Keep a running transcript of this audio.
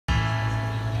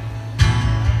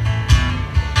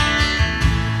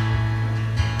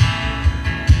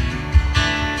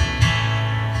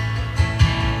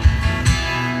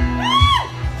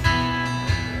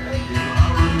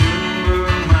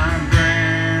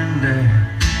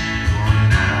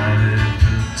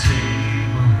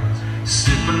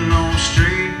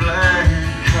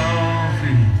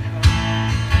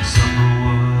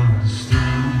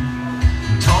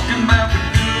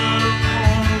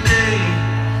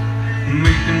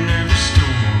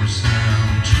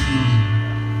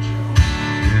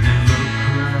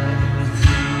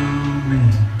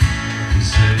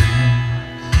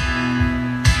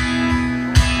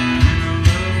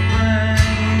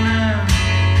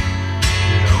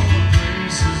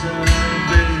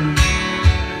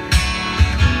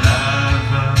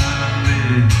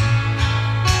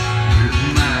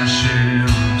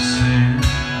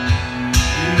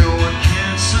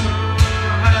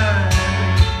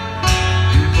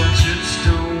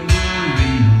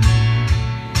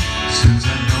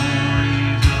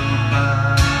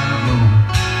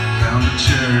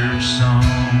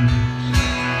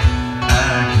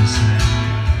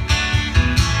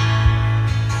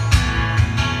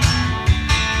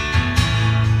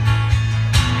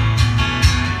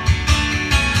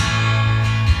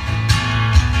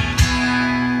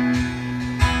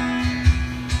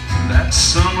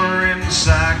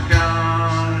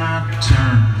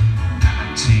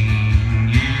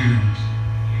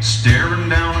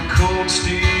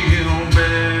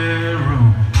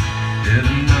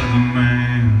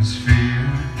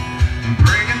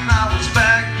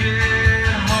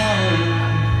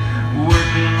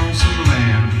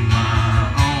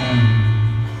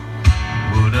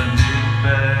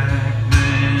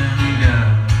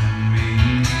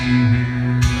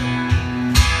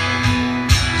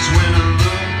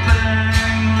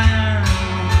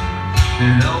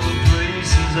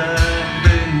places I've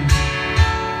been,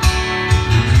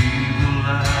 the people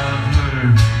I've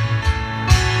heard,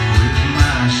 with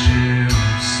my share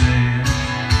of sin.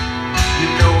 You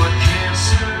know I can't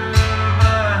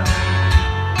survive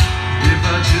if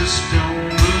I just don't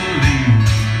believe,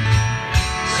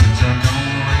 since I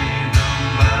don't read the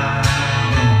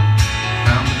Bible.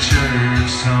 Found the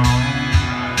church song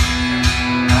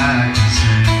I can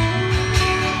sing.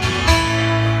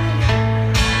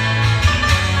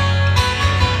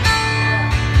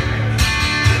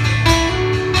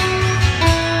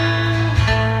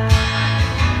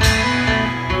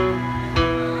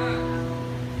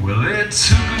 Well, it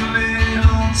took a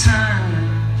little time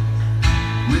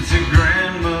with your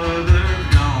grandmother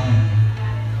gone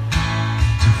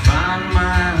to find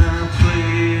my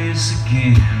place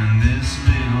again in this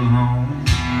little home.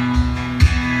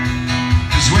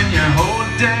 'Cause when your whole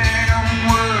damn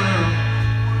world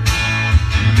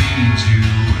leaves you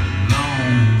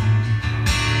alone,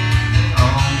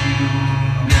 all you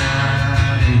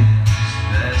got is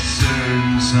that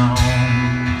certain song.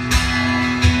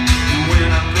 When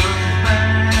I look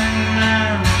back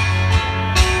now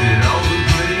at all the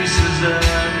places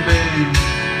I've been,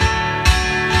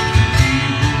 the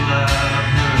people I've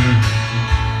heard,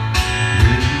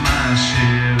 with my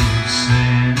share of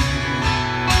sin,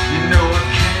 you know I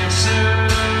can't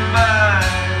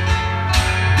survive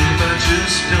if I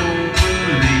just don't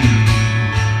believe,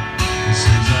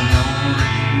 since I don't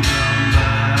read the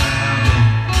Bible.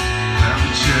 Found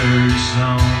the church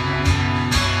song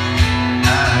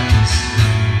I can sing.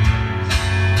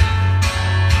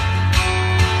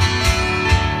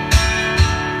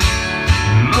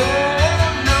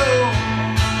 Lord knows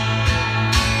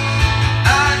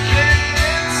I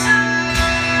can't sing.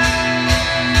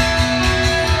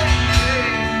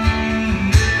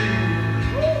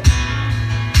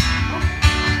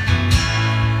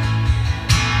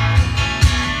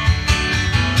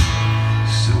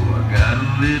 So I got a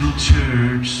little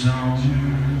church song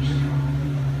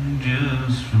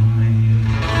just for me.